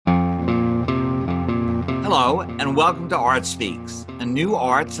Hello, and welcome to Art Speaks, a new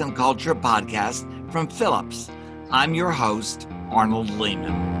arts and culture podcast from Phillips. I'm your host, Arnold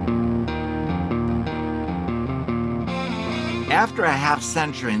Lehman. After a half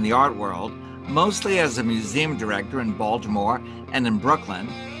century in the art world, mostly as a museum director in Baltimore and in Brooklyn,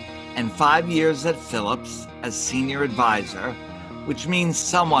 and 5 years at Phillips as senior advisor, which means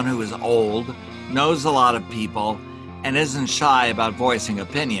someone who is old, knows a lot of people, and isn't shy about voicing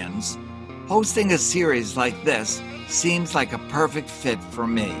opinions, hosting a series like this seems like a perfect fit for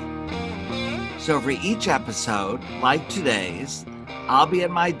me. So for each episode, like today's, I'll be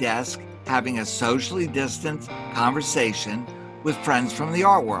at my desk having a socially distant conversation with friends from the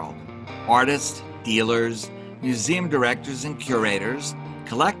art world, artists, dealers, museum directors and curators,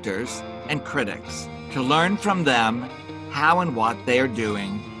 collectors, and critics, to learn from them how and what they are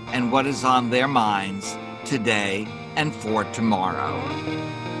doing and what is on their minds today and for tomorrow.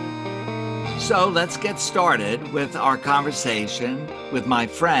 So let's get started with our conversation with my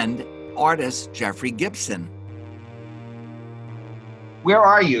friend, artist Jeffrey Gibson. Where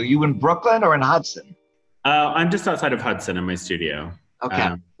are you? Are you in Brooklyn or in Hudson? I'm just outside of Hudson in my studio.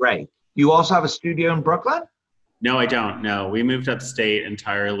 Okay, great. You also have a studio in Brooklyn? No, I don't. No, we moved upstate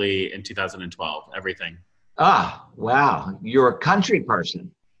entirely in 2012, everything. Ah, wow. You're a country person.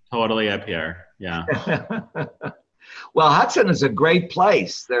 Totally up here, yeah. Well, Hudson is a great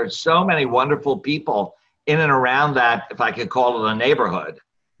place. There's so many wonderful people in and around that, if I could call it a neighborhood.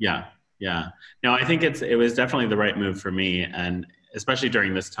 Yeah. No, I think it was definitely the right move for me. And especially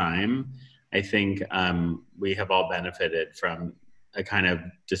during this time, I think we have all benefited from a kind of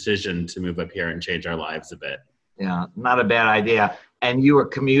decision to move up here and change our lives a bit. Yeah, not a bad idea. And you were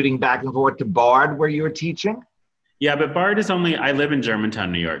commuting back and forth to Bard where you were teaching? Yeah, but Bard is I live in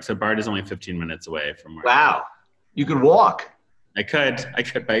Germantown, New York. So Bard is only 15 minutes away from where Wow. You could walk. I could,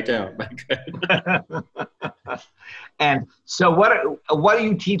 but I don't. I could. And so what are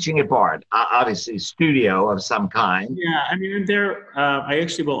you teaching at Bard? Obviously, studio of some kind. Yeah, I mean, I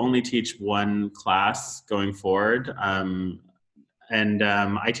actually will only teach one class going forward. I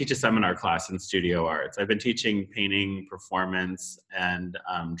teach a seminar class in studio arts. I've been teaching painting, performance, and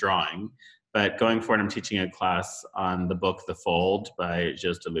drawing. But going forward, I'm teaching a class on the book The Fold by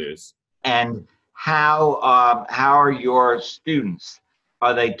Gilles Deleuze. And how are your students?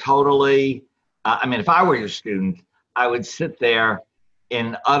 Are they totally, if I were your student, I would sit there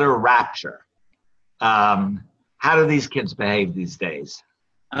in utter rapture. How do these kids behave these days?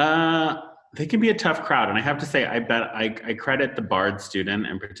 They can be a tough crowd. And I have to say, I credit the Bard student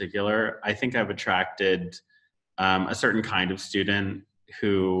in particular. I think I've attracted a certain kind of student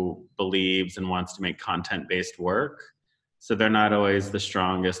who believes and wants to make content-based work. So they're not always the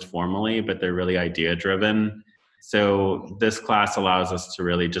strongest formally, but they're really idea-driven. So this class allows us to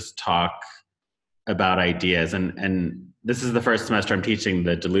really just talk about ideas. And this is the first semester I'm teaching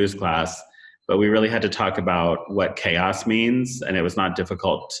the Deleuze class, but we really had to talk about what chaos means, and it was not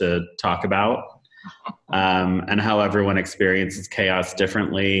difficult to talk about, and how everyone experiences chaos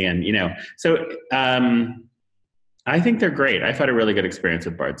differently. And, I think they're great. I've had a really good experience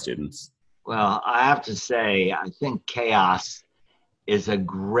with Bard students. Well, I have to say, I think chaos is a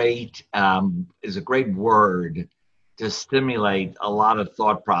great word to stimulate a lot of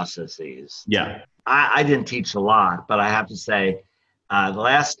thought processes. Yeah. I didn't teach a lot, but I have to say, the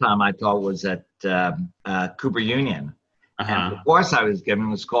last time I taught was at Cooper Union. Uh-huh. And the course I was given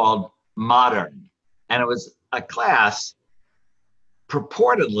was called Modern. And it was a class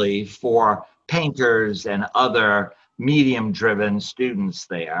purportedly for painters and other medium-driven students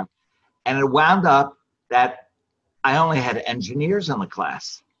there. And it wound up that I only had engineers in the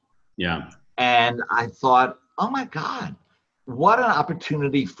class. Yeah. And I thought, oh my God, what an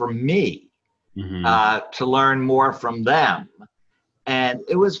opportunity for me to learn more from them. And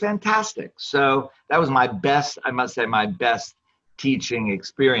it was fantastic. So that was my best teaching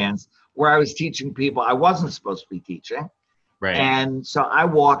experience, where I was teaching people I wasn't supposed to be teaching. Right. And so I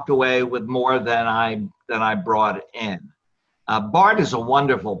walked away with more than I brought in. Bard is a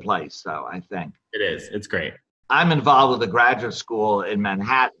wonderful place, though, I think. It is. It's great. I'm involved with a graduate school in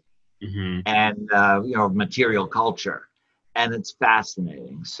Manhattan and, material culture, and it's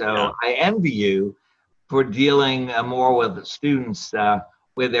fascinating. So yeah. I envy you for dealing more with students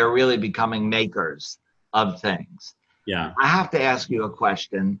where they're really becoming makers of things. Yeah. I have to ask you a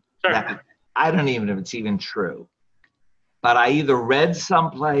question that I don't even know if it's even true, but I either read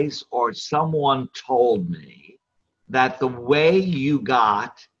someplace or someone told me that the way you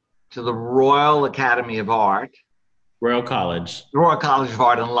got to the Royal Academy of Art, Royal College of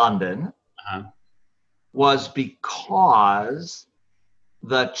Art in London, was because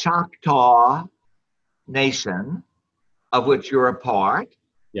the Choctaw Nation, of which you're a part,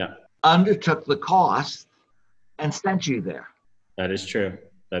 Yeah, undertook the cost and sent you there. that is true.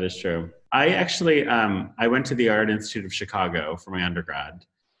 That is true. I actually, I went to the Art Institute of Chicago for my undergrad.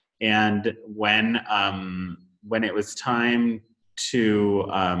 And when it was time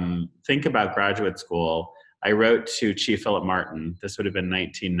to think about graduate school, I wrote to Chief Philip Martin. This would have been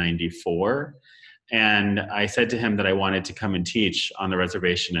 1994. And I said to him that I wanted to come and teach on the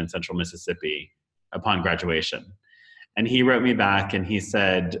reservation in central Mississippi upon graduation. And he wrote me back and he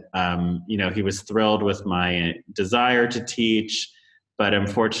said, he was thrilled with my desire to teach, but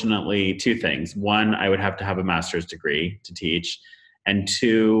unfortunately, two things. One, I would have to have a master's degree to teach. And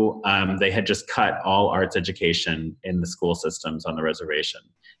two, they had just cut all arts education in the school systems on the reservation.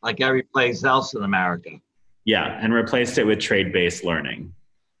 Like every place else in America. Yeah, and replaced it with trade-based learning.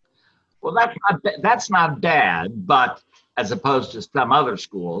 Well, that's not bad, but as opposed to some other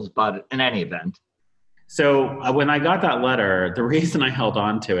schools, but in any event. So when I got that letter, the reason I held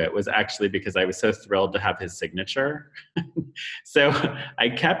on to it was actually because I was so thrilled to have his signature. So I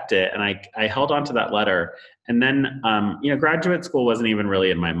kept it and I held on to that letter. And then, graduate school wasn't even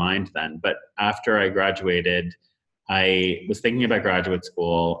really in my mind then. But after I graduated, I was thinking about graduate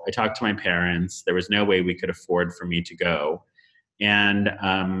school. I talked to my parents. There was no way we could afford for me to go. And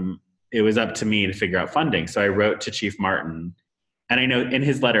it was up to me to figure out funding. So I wrote to Chief Martin. And I know in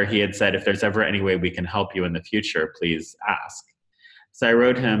his letter, he had said, if there's ever any way we can help you in the future, please ask. So I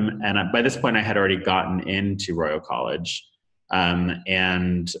wrote him, and by this point, I had already gotten into Royal College.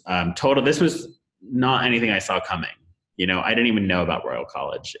 This was not anything I saw coming. I didn't even know about Royal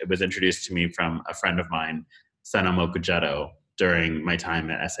College. It was introduced to me from a friend of mine, Sana Mokujeto, during my time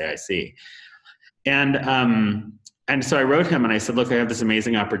at SAIC. And so I wrote him and I said, look, I have this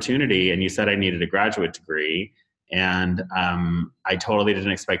amazing opportunity, and you said I needed a graduate degree. And I totally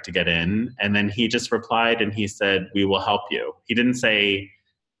didn't expect to get in. And then he just replied and he said, we will help you. He didn't say,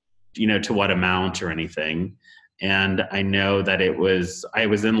 to what amount or anything. And I know that I was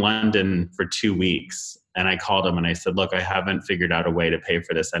in London for 2 weeks and I called him and I said, look, I haven't figured out a way to pay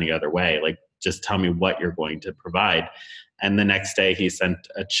for this any other way. Like, just tell me what you're going to provide. And the next day he sent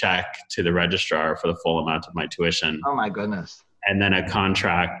a check to the registrar for the full amount of my tuition. Oh my goodness. And then a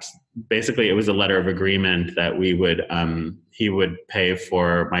contract. Basically, it was a letter of agreement that he would pay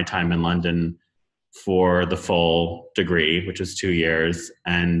for my time in London for the full degree, which was 2 years,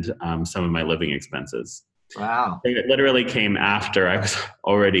 and some of my living expenses. Wow. It literally came after I was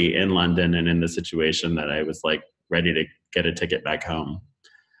already in London and in the situation that I was like ready to get a ticket back home.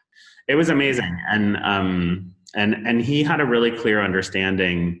 It was amazing. And he had a really clear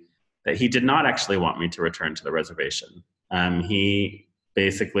understanding that he did not actually want me to return to the reservation. He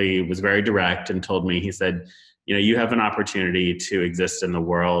basically was very direct and told me, he said, you have an opportunity to exist in the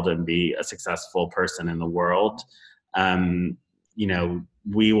world and be a successful person in the world.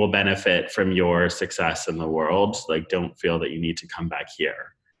 We will benefit from your success in the world. Like, don't feel that you need to come back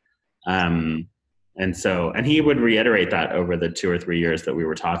here. And he would reiterate that over the 2 or 3 years that we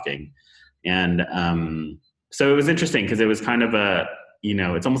were talking. And so it was interesting because it was kind of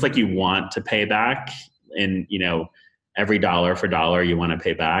it's almost like you want to pay back in, every dollar for dollar you want to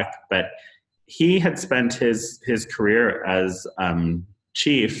pay back. But he had spent his career as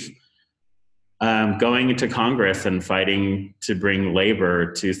chief going into Congress and fighting to bring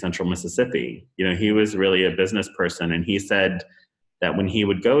labor to central Mississippi. He was really a business person. And he said that when he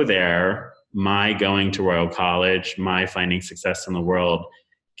would go there, my going to Royal College, my finding success in the world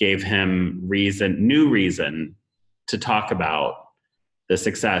gave him new reason to talk about the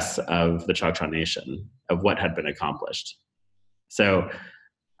success of the Choctaw Nation, of what had been accomplished. So,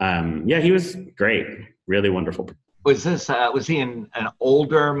 he was great, really wonderful. Was he an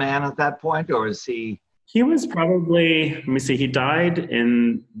older man at that point, or was he? He was probably, he died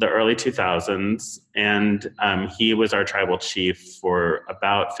in the early 2000s, and he was our tribal chief for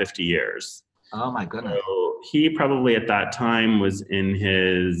about 50 years. Oh my goodness. So he probably at that time was in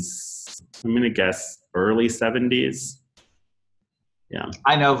his, I'm going to guess, early 70s. Yeah.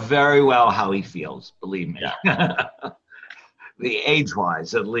 I know very well how he feels, believe me. Yeah. The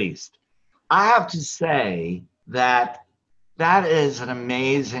age-wise, at least. I have to say that is an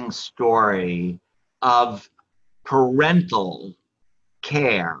amazing story of parental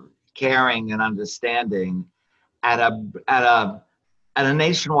caring and understanding at a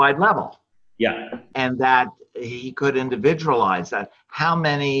nationwide level. Yeah. And that he could individualize that. How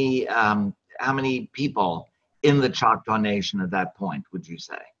many people in the Choctaw Nation at that point, would you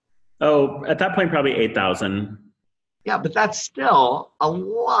say? Oh, at that point, probably 8,000. Yeah, but that's still a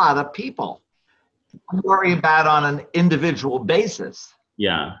lot of people to worry about on an individual basis.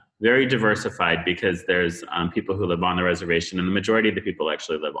 Yeah. very diversified because there's people who live on the reservation, and the majority of the people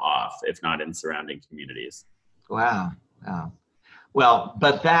actually live off, if not in surrounding communities. Wow. Wow. Well,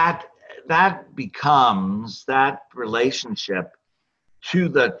 but that becomes that relationship to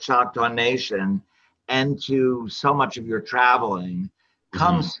the Choctaw Nation and to so much of your traveling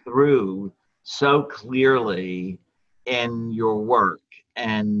comes through so clearly in your work.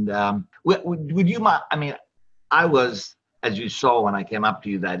 And would you mind? I mean, I was, as you saw when I came up to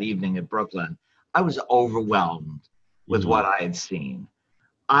you that evening at Brooklyn, I was overwhelmed with what I had seen.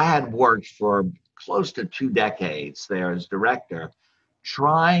 I had worked for close to 2 decades there as director,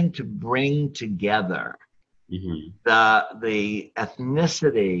 trying to bring together the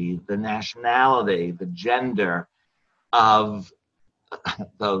ethnicity, the nationality, the gender of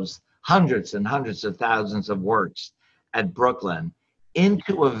those hundreds and hundreds of thousands of works at Brooklyn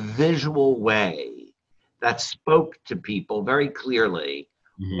into a visual way that spoke to people very clearly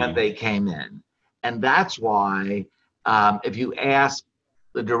when they came in. And that's why if you ask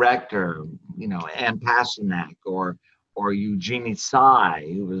the director, Ann Pasternak or Eugenie Tsai,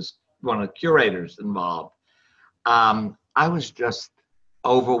 who was one of the curators involved, I was just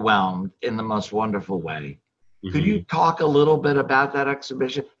overwhelmed in the most wonderful way. Could you talk a little bit about that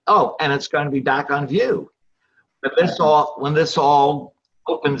exhibition? Oh, and it's going to be back on view. But when this all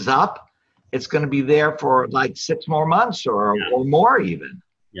opens up, it's going to be there for like 6 more months or more even.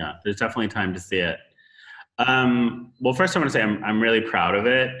 Yeah, there's definitely time to see it. Well, first I want to say I'm really proud of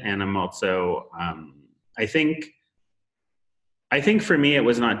it. And I'm also, I think for me, it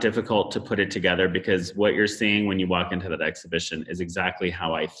was not difficult to put it together because what you're seeing when you walk into that exhibition is exactly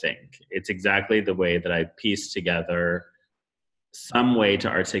how I think. It's exactly the way that I piece together some way to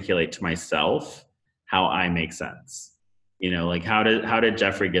articulate to myself how I make sense. Like how did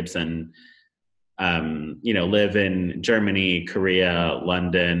Jeffrey Gibson, live in Germany, Korea,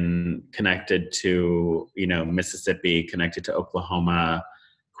 London, connected to, Mississippi, connected to Oklahoma,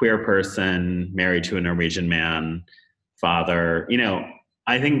 queer person, married to a Norwegian man, father.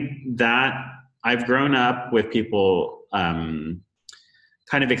 I think that I've grown up with people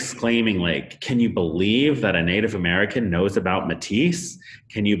kind of exclaiming like, can you believe that a Native American knows about Matisse?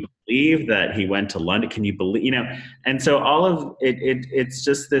 Can you believe that he went to London? Can you believe, and so all of it's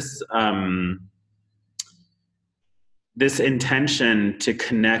just this, this intention to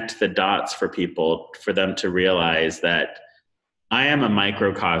connect the dots for people, for them to realize that I am a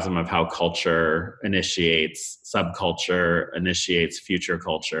microcosm of how culture initiates subculture, initiates future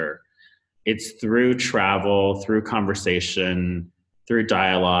culture. It's through travel, through conversation, through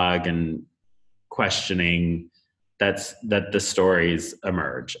dialogue and questioning that the stories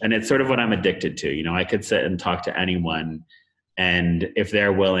emerge. And it's sort of what I'm addicted to. I could sit and talk to anyone, and if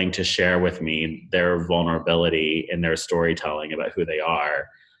they're willing to share with me their vulnerability in their storytelling about who they are,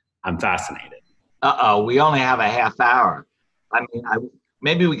 I'm fascinated. We only have a half hour. I mean,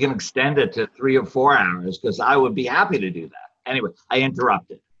 maybe we can extend it to 3 or 4 hours because I would be happy to do that. Anyway, I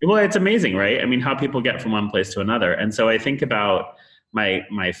interrupted. Well, it's amazing, right? I mean, how people get from one place to another. And so I think about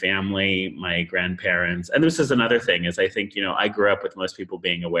my family, my grandparents, and this is another thing is I think, I grew up with most people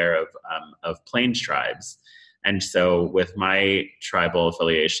being aware of Plains tribes. And so with my tribal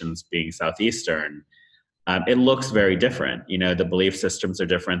affiliations being Southeastern, it looks very different. The belief systems are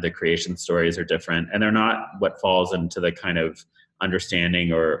different, the creation stories are different, and they're not what falls into the kind of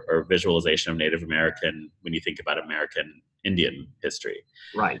understanding or visualization of Native American when you think about American Indian history.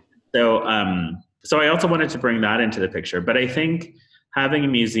 Right. So, so I also wanted to bring that into the picture, but I think having a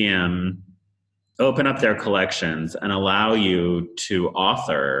museum open up their collections and allow you to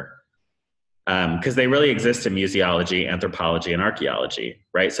author, because they really exist in museology, anthropology, and archaeology,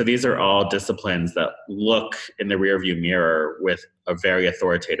 right? So these are all disciplines that look in the rearview mirror with a very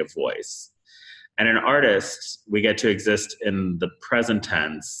authoritative voice. And an artist, we get to exist in the present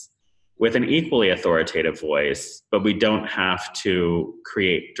tense with an equally authoritative voice, but we don't have to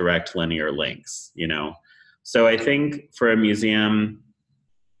create direct linear links, So I think for a museum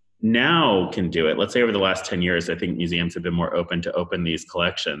now can do it. Let's say over the last 10 years, I think museums have been more open to open these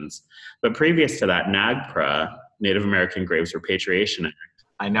collections. But previous to that, NAGPRA, Native American Graves Repatriation Act,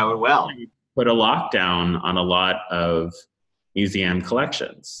 I know it well, put a lockdown on a lot of museum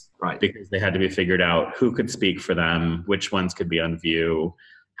collections, right? Because they had to be figured out who could speak for them, which ones could be on view,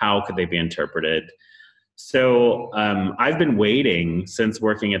 how could they be interpreted. So I've been waiting since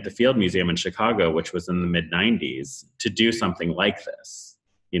working at the Field Museum in Chicago, which was in the mid-90s, to do something like this.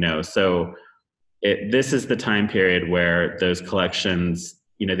 So this is the time period where those collections,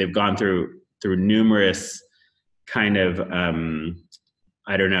 they've gone through numerous kind of, kind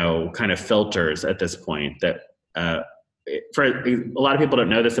of filters at this point that for a lot of people don't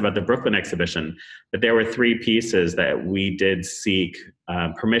know this about the Brooklyn exhibition, but there were 3 pieces that we did seek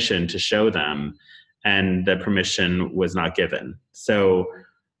permission to show them, and the permission was not given. So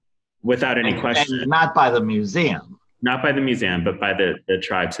without any question. And not by the museum. Not by the museum, but by the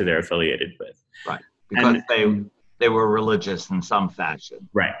tribes who they're affiliated with. Right, because they were religious in some fashion.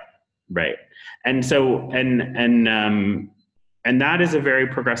 Right, right. And so, and that is a very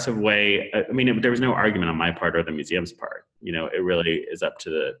progressive way. I mean, there was no argument on my part or the museum's part. You know, it really is up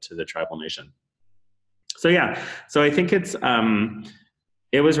to the tribal nation. So yeah, so I think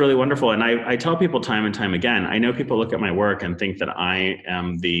it was really wonderful. And I tell people time and time again, I know people look at my work and think that I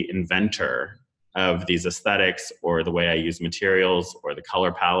am the inventor of these aesthetics or the way I use materials or the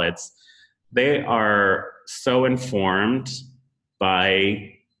color palettes. They are so informed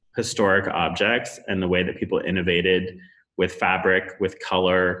by historic objects and the way that people innovated with fabric, with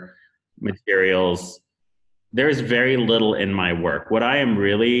color, materials. There's very little in my work. What I am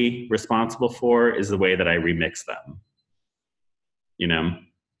really responsible for is the way that I remix them, you know?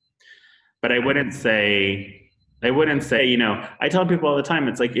 But I wouldn't say, you know, I tell people all the time,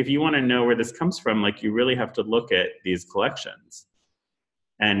 it's like, if you want to know where this comes from, like, you really have to look at these collections.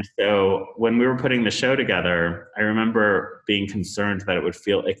 And so when we were putting the show together, I remember being concerned that it would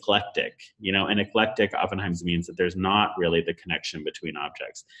feel eclectic, you know, and eclectic oftentimes means that there's not really the connection between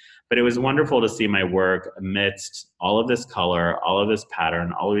objects. But it was wonderful to see my work amidst all of this color, all of this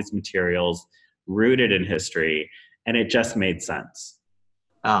pattern, all of these materials rooted in history, and it just made sense.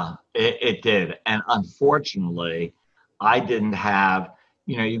 It did. And unfortunately, I didn't have,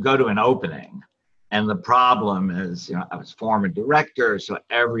 you know, you go to an opening and the problem is, you know, I was former director, so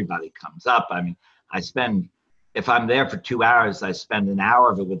everybody comes up. I mean, if I'm there for 2 hours, I spend an hour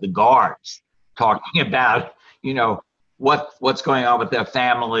of it with the guards talking about, you know, what's going on with their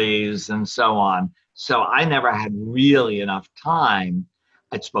families and so on. So I never had really enough time.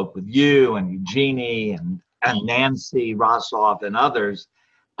 I spoke with you and Eugenie and Nancy Rossoff and others.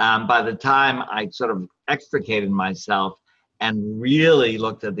 By the time I sort of extricated myself and really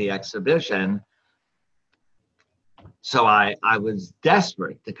looked at the exhibition, so I was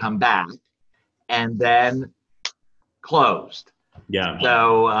desperate to come back, and then closed. Yeah.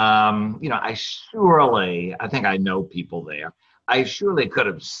 So, you know, I think I know people there. I surely could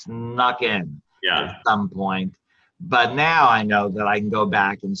have snuck in at some point, but now I know that I can go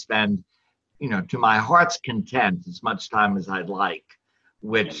back and spend, you know, to my heart's content, as much time as I'd like,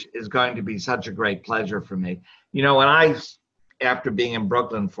 which is going to be such a great pleasure for me. You know, after being in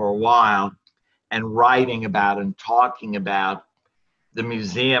Brooklyn for a while and writing about and talking about the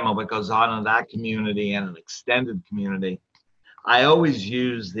museum and what goes on in that community and an extended community, I always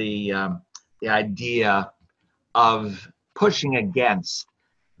use the idea of pushing against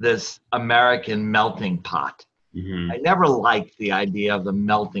this American melting pot. Mm-hmm. I never liked the idea of the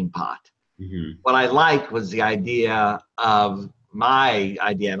melting pot. Mm-hmm. What I liked was the idea of my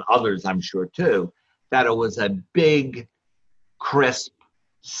idea, and others I'm sure too, that it was a big, crisp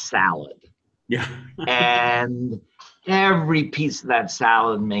salad. Yeah. And every piece of that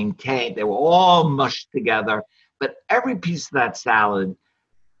salad maintained, they were all mushed together, but every piece of that salad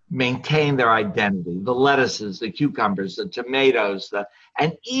maintained their identity. The lettuces, the cucumbers, the tomatoes,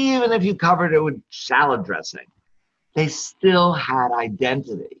 and even if you covered it with salad dressing, they still had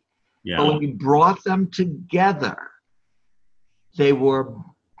identity. Yeah. But when you brought them together, they were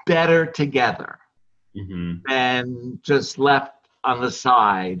better together than just left on the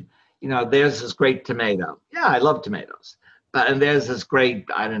side. You know, there's this great tomato. Yeah, I love tomatoes. And there's this great,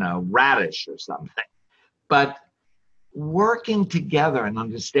 I don't know, radish or something. But working together and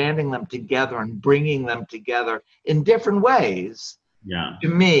understanding them together and bringing them together in different ways, to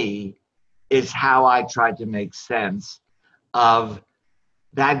me, is how I try to make sense of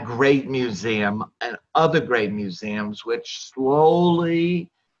that great museum and other great museums, which slowly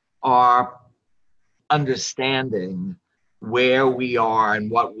are understanding where we are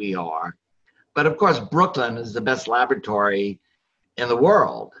and what we are. But of course, Brooklyn is the best laboratory in the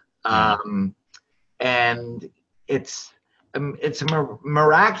world. And it's a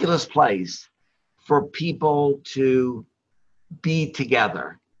miraculous place for people to be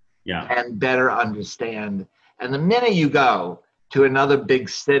together and better understand. And the minute you go to another big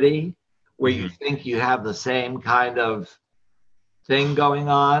city where you think you have the same kind of thing going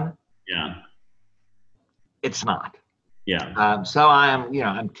on, it's not. So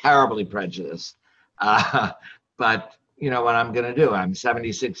I'm terribly prejudiced. But you know what I'm going to do? I'm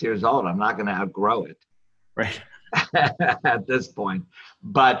 76 years old. I'm not going to outgrow it. Right. At this point.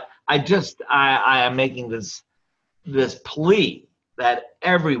 But I am making this plea that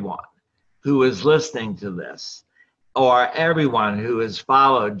everyone who is listening to this or everyone who has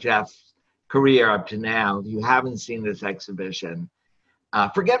followed Jeff's career up to now, if you haven't seen this exhibition,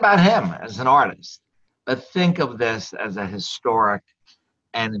 forget about him as an artist, but think of this as a historic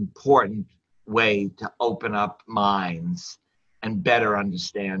and important way to open up minds and better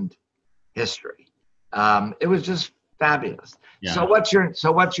understand history. It was just fabulous. Yeah. So what's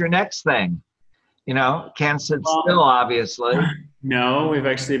your next thing? You know, can't sit still, Well, obviously. no, we've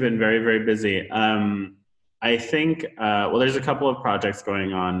actually been very, very busy. I think, well, there's a couple of projects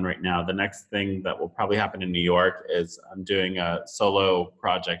going on right now. The next thing that will probably happen in New York is I'm doing a solo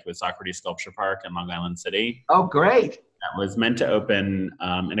project with Socrates Sculpture Park in Long Island City. Oh, great. That was meant to open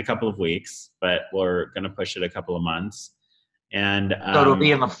in a couple of weeks, but we're going to push it a couple of months. And So it'll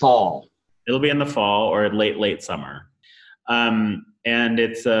be in the fall. it'll be in the fall or late summer. And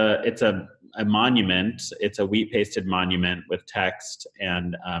it's a monument. It's a wheat pasted monument with text,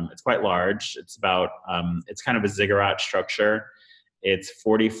 and it's quite large. It's it's kind of a ziggurat structure. It's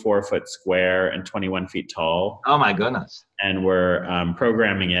 44 foot square and 21 feet tall. Oh my goodness. And we're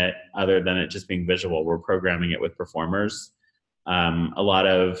programming it, other than it just being visual, we're programming it with performers. A lot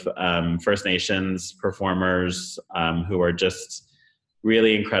of First Nations performers who are just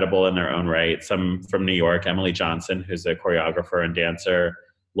really incredible in their own right. Some from New York, Emily Johnson, who's a choreographer and dancer,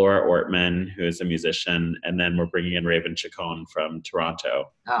 Laura Ortman, who is a musician, and then we're bringing in Raven Chacon from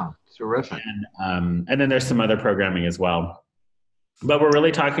Toronto. Oh, terrific. And then there's some other programming as well. But we're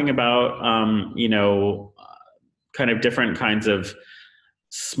really talking about, kind of different kinds of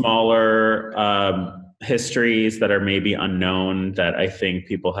smaller histories that are maybe unknown, that I think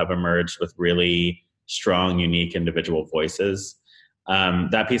people have emerged with really strong, unique individual voices.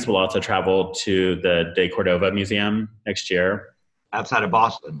 That piece will also travel to the De Cordova Museum next year. Outside of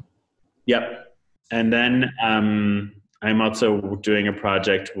Boston. Yep. And then I'm also doing a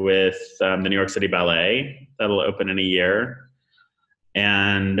project with the New York City Ballet that'll open in a year.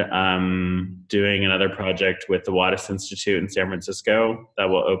 And doing another project with the Wattis Institute in San Francisco that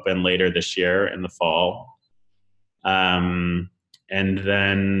will open later this year in the fall. And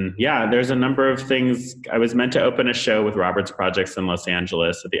then, there's a number of things. I was meant to open a show with Robert's Projects in Los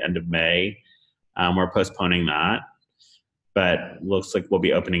Angeles at the end of May. We're postponing that, but looks like we'll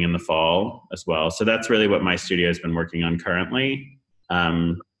be opening in the fall as well. So that's really what my studio has been working on currently,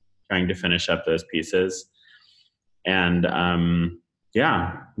 trying to finish up those pieces. And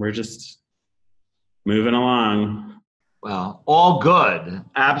we're just moving along. Well, all good.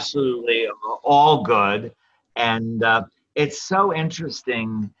 Absolutely all good. And it's so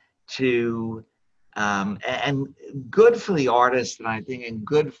interesting to, and good for the artist, and I think, and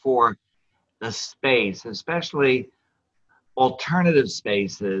good for the space, especially alternative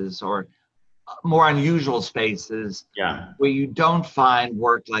spaces or more unusual spaces where you don't find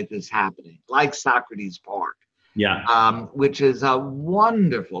work like this happening, like Socrates Park. Which is a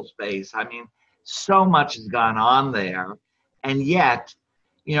wonderful space. I mean, so much has gone on there, and yet,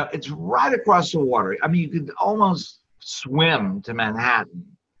 it's right across the water. I mean, you could almost swim to Manhattan.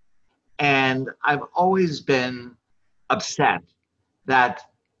 And I've always been upset that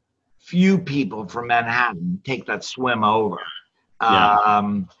few people from Manhattan take that swim over.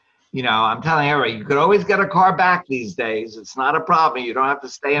 I'm telling everybody, you could always get a car back these days. It's not a problem. You don't have to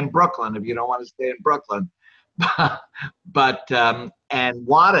stay in Brooklyn if you don't want to stay in Brooklyn. But and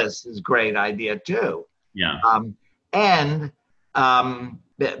Wattis is a great idea too.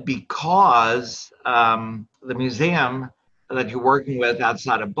 Because the museum that you're working with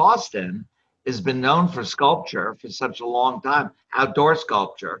outside of Boston has been known for sculpture for such a long time, outdoor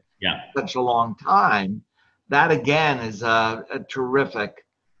sculpture, such a long time. That again is a terrific.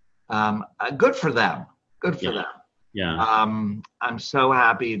 Good for them. Good for them. I'm so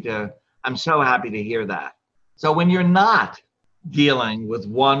happy to hear that. So when you're not dealing with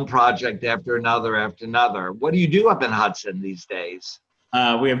one project after another, what do you do up in Hudson these days?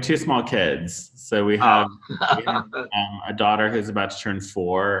 We have two small kids. So we have, a daughter who's about to turn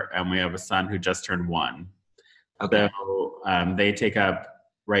 4, and we have a son who just turned 1. Okay. So they take up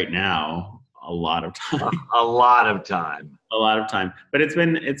right now a lot of time. A lot of time. But it's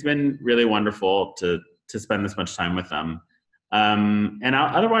been really wonderful to spend this much time with them. And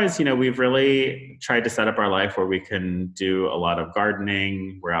otherwise, we've really tried to set up our life where we can do a lot of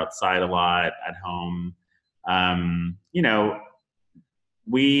gardening. We're outside a lot at home. I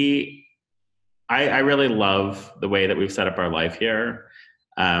really love the way that we've set up our life here.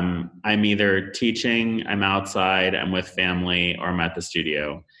 I'm either teaching, I'm outside, I'm with family, or I'm at the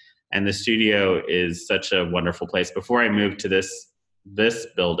studio. And the studio is such a wonderful place. Before I moved to this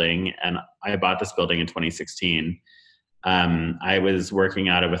building, and I bought this building in 2016, I was working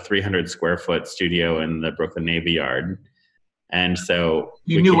out of a 300 square foot studio in the Brooklyn Navy Yard. And so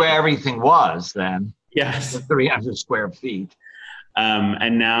You knew where everything was then, yes. the 300 square feet.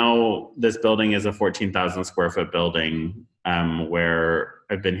 And now this building is a 14,000 square foot building, where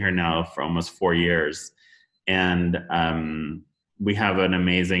I've been here now for almost 4 years. And we have an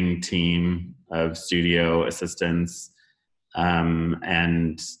amazing team of studio assistants.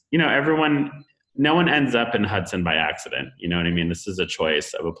 And, no one ends up in Hudson by accident. You know what I mean? This is a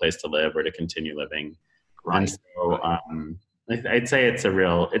choice of a place to live or to continue living. Right. And so I'd say it's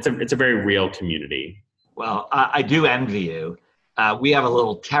a very real community. Well, I do envy you. We have a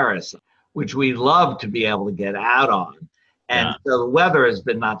little terrace, which we love to be able to get out on. And so the weather has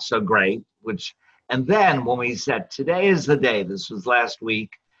been not so great, and then when we said, today is the day, this was last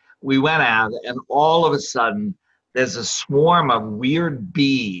week, we went out and all of a sudden there's a swarm of weird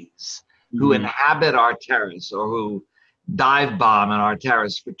bees who inhabit our terrace or who dive bomb on our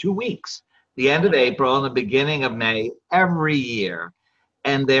terrace for 2 weeks, the end of April and the beginning of May, every year.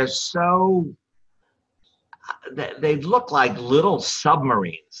 And they look like little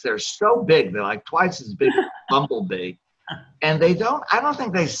submarines. They're so big. They're like twice as big as a bumblebee. And I don't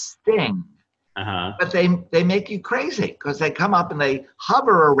think they sting, but they make you crazy because they come up and they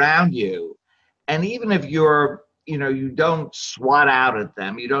hover around you. And even if you don't swat out at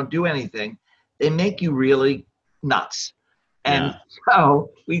them, you don't do anything, they make you really nuts. And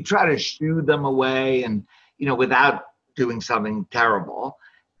so we try to shoo them away and, without doing something terrible.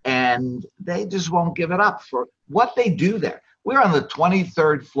 And they just won't give it up for what they do there. We're on the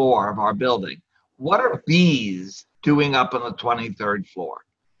 23rd floor of our building. What are bees doing up on the 23rd floor?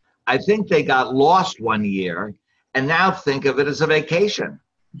 I think they got lost one year and now think of it as a vacation.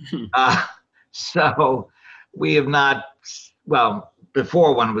 So we have not,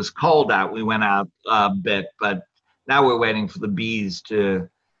 before when it was cold out, we went out a bit, but now we're waiting for the bees to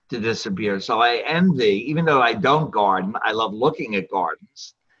disappear. So I envy, even though I don't garden, I love looking at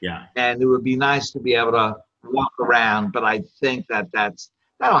gardens. Yeah. And it would be nice to be able to walk around, but I think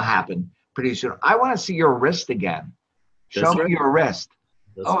that'll happen pretty soon. I want to see your wrist again. Show me your wrist.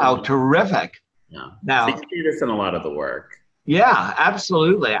 How terrific. Yeah. Now, so you do this in a lot of the work. Yeah,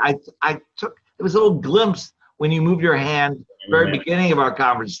 absolutely. It was a little glimpse when you moved your hand very beginning of our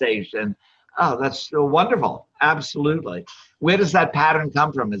conversation. Oh, that's so wonderful. Absolutely. Where does that pattern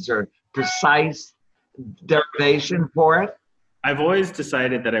come from? Is there precise derivation for it? I've always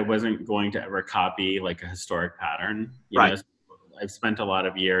decided that I wasn't going to ever copy like a historic pattern. I've spent a lot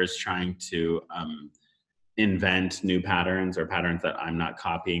of years trying to invent new patterns or patterns that I'm not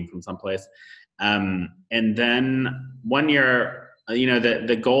copying from someplace. And then one year,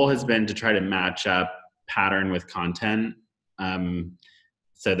 the goal has been to try to match up pattern with content,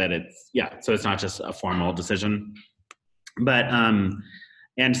 so that it's not just a formal decision. But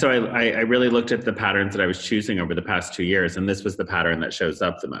and so I really looked at the patterns that I was choosing over the past 2 years, and this was the pattern that shows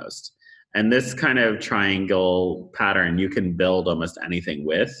up the most. And this kind of triangle pattern, you can build almost anything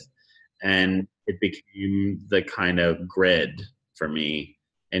with, and it became the kind of grid for me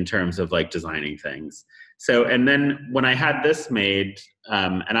in terms of like designing things. So, and then when I had this made,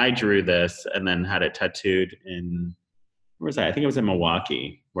 and I drew this and then had it tattooed where was that? I think it was in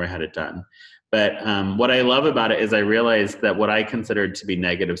Milwaukee where I had it done. But what I love about it is I realized that what I considered to be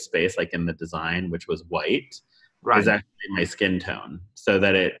negative space, like in the design, which was white, is actually my skin tone, so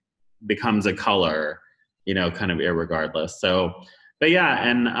that it becomes a color, kind of irregardless. So, but yeah,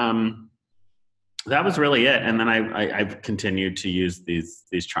 and that was really it. And then I've continued to use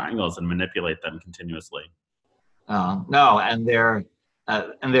these triangles and manipulate them continuously. No, and they're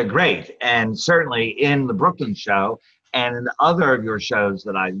great. And certainly in the Brooklyn show and in other of your shows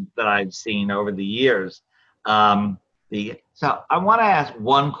that I've seen over the years. So I want to ask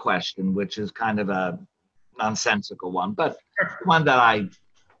one question, which is kind of a nonsensical one, but one that I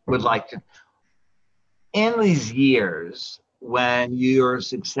would like to. In these years, when your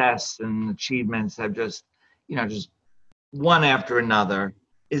success and achievements have just one after another,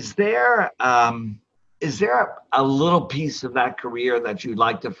 is there a little piece of that career that you'd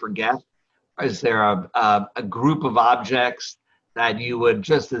like to forget? Is there a group of objects that you would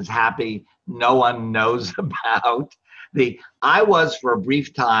just as happy no one knows about? I was, for a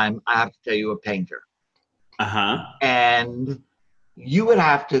brief time, I have to tell you, a painter. And you would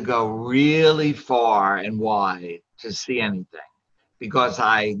have to go really far and wide to see anything, because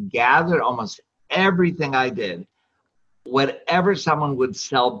I gathered almost everything I did. Whatever someone would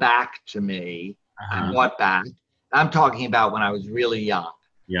sell back to me, I bought back. I'm talking about when I was really young.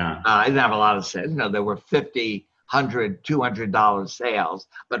 Yeah. I didn't have a lot of sales. There were $50, $100, $200 sales.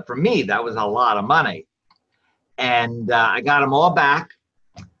 But for me, that was a lot of money. And I got them all back.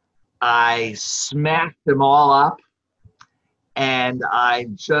 I smashed them all up, and I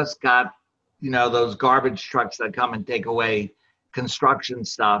just got, those garbage trucks that come and take away construction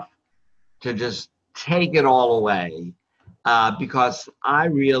stuff to just take it all away, because my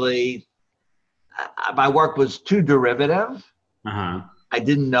work was too derivative. Uh-huh. I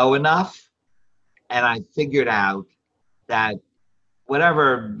didn't know enough, and I figured out that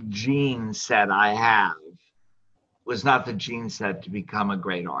whatever gene set I have was not the gene set to become a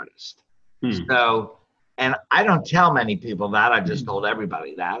great artist. Hmm. So, and I don't tell many people that. I just told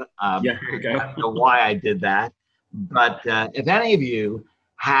everybody that. Yeah, there you I go. don't know why I did that. But if any of you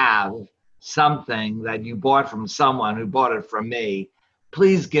have something that you bought from someone who bought it from me,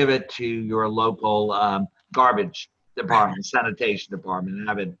 please give it to your local garbage department, sanitation department, and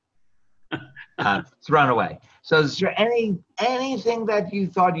have it thrown away. So, is there anything that you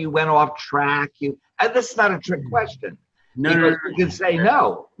thought you went off track? And this is not a trick question, No, no, because no, you no. could say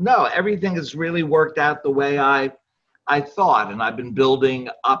no, no. Everything has really worked out the way I thought, and I've been building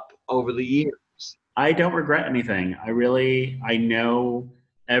up over the years. I don't regret anything. I know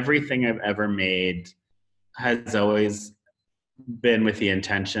everything I've ever made has always been with the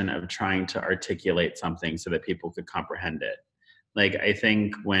intention of trying to articulate something so that people could comprehend it. Like, I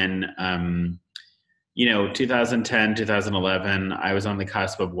think when, 2010, 2011, I was on the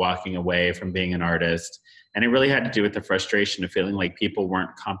cusp of walking away from being an artist. And it really had to do with the frustration of feeling like people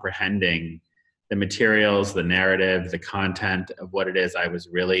weren't comprehending the materials, the narrative, the content of what it is I was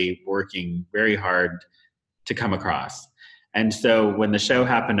really working very hard to come across. And so when the show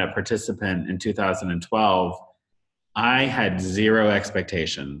happened at Participant in 2012, I had zero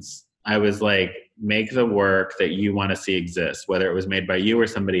expectations. I was like, make the work that you want to see exist, whether it was made by you or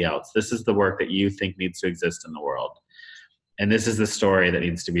somebody else. This is the work that you think needs to exist in the world. And this is the story that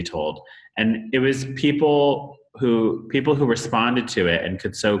needs to be told. And it was people who responded to it and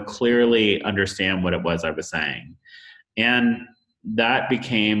could so clearly understand what it was I was saying. And that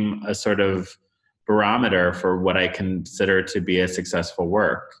became a sort of barometer for what I consider to be a successful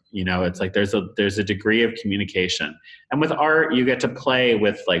work. It's like there's a degree of communication. And with art, you get to play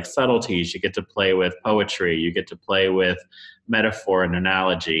with like subtleties, you get to play with poetry, you get to play with metaphor and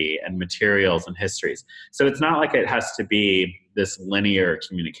analogy and materials and histories. So it's not like it has to be this linear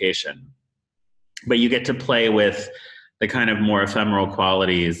communication, but you get to play with the kind of more ephemeral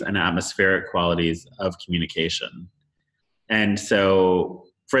qualities and atmospheric qualities of communication. And so,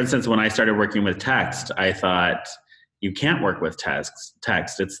 for instance, when I started working with text, I thought, you can't work with text.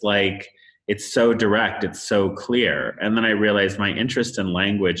 It's like, it's so direct, it's so clear. And then I realized my interest in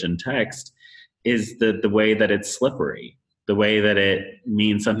language and text is the way that it's slippery, the way that it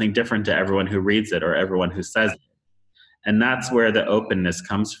means something different to everyone who reads it or everyone who says it. And that's where the openness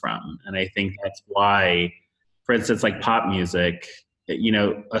comes from. And I think that's why, for instance, like pop music,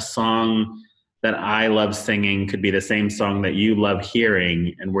 a song that I love singing could be the same song that you love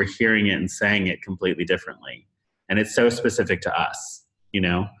hearing, and we're hearing it and saying it completely differently. And it's so specific to us,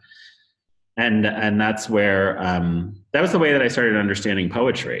 And that's where, that was the way that I started understanding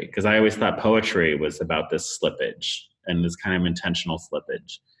poetry, because I always thought poetry was about this slippage and this kind of intentional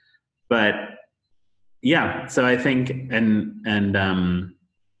slippage. But yeah, so I think,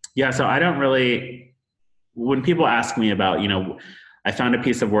 so I don't really, when people ask me about, I found a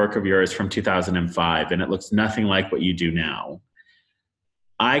piece of work of yours from 2005 and it looks nothing like what you do now,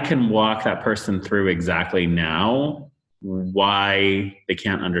 I can walk that person through exactly now why they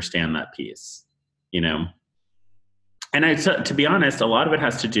can't understand that piece, And to be honest, a lot of it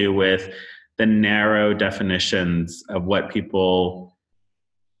has to do with the narrow definitions of what people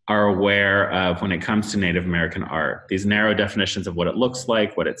are aware of when it comes to Native American art. These narrow definitions of what it looks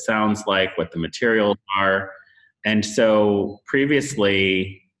like, what it sounds like, what the materials are. And so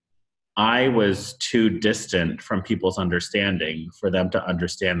previously, I was too distant from people's understanding for them to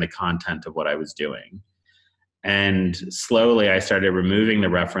understand the content of what I was doing. And slowly I started removing the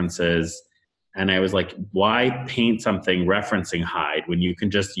references, and I was like, why paint something referencing hide when you can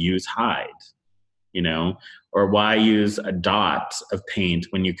just use hide? Or why use a dot of paint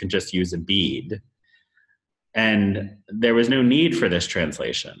when you can just use a bead? And there was no need for this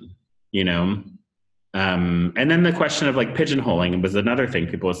translation, and then the question of like pigeonholing was another thing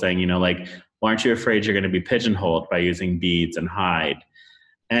people were saying, like, well, aren't you afraid you're going to be pigeonholed by using beads and hide?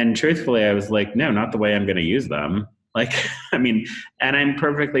 And truthfully, I was like, no, not the way I'm going to use them. Like, and I'm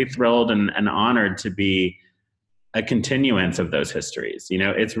perfectly thrilled and honored to be a continuance of those histories.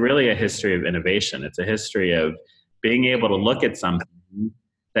 It's really a history of innovation. It's a history of being able to look at something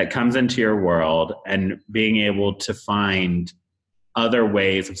that comes into your world and being able to find other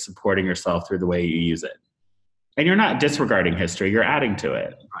ways of supporting yourself through the way you use it. And you're not disregarding history, you're adding to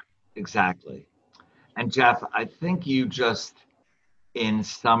it. Exactly. And Jeff, I think you just, in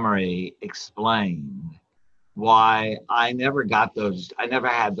summary, explained why I never had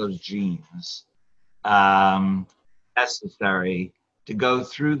those genes um, necessary to go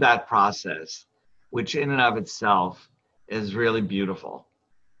through that process, which in and of itself is really beautiful.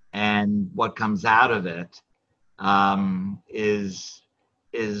 And what comes out of it is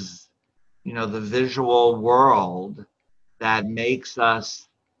the visual world that makes us,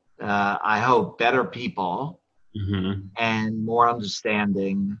 I hope, better people Mm-hmm. and more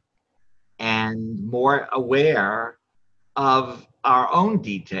understanding and more aware of our own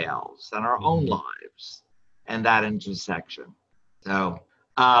details and our own Mm-hmm. lives and that intersection. So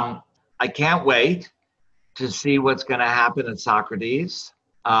I can't wait to see what's going to happen at Socrates.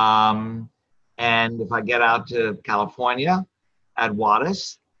 Um, and if I get out to California at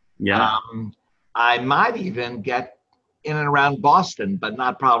Wattis, Yeah. um, I might even get in and around Boston, but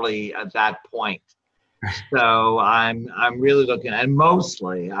not probably at that point. So I'm really looking, and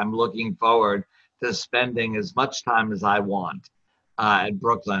mostly I'm looking forward to spending as much time as I want at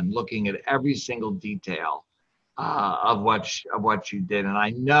Brooklyn, looking at every single detail of what you did, and I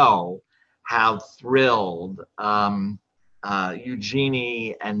know how thrilled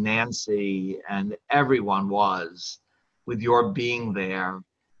Eugenie and Nancy and everyone was with your being there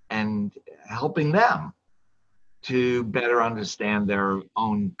and helping them to better understand their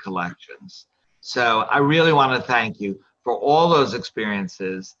own collections. So I really want to thank you for all those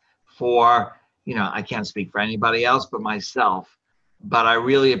experiences, for, I can't speak for anybody else but myself, but I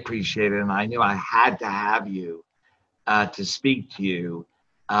really appreciate it. And I knew I had to have you to speak to you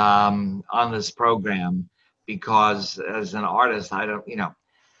on this program because as an artist, I don't,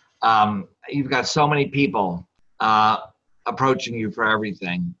 you've got so many people approaching you for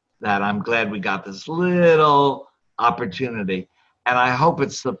everything that I'm glad we got this little opportunity. And I hope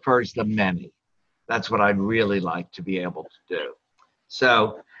it's the first of many. That's what I'd really like to be able to do.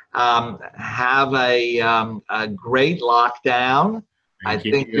 So have a great lockdown. I Thank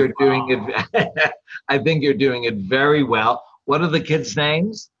you. think you're doing it. I think you're doing it very well. What are the kids'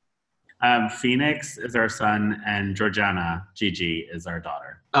 names? Phoenix is our son, and Georgiana, Gigi, is our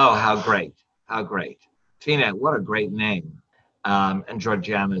daughter. Oh, how great. How great. Tina, what a great name. And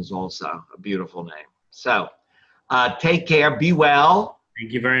Georgiana is also a beautiful name. So take care, be well,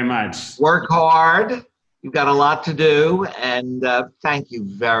 Thank you very much. work hard. You've got a lot to do. And thank you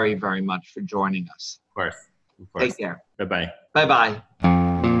very, very much for joining us. Of course. Of course. Take care. Bye-bye. Bye-bye.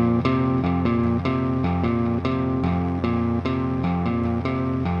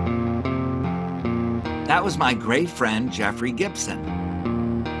 That was my great friend, Jeffrey Gibson.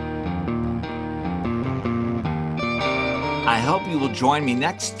 I hope you will join me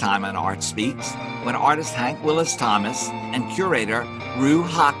next time on Art Speaks, when artist Hank Willis Thomas and curator Rue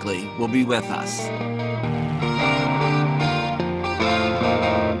Hockley will be with us.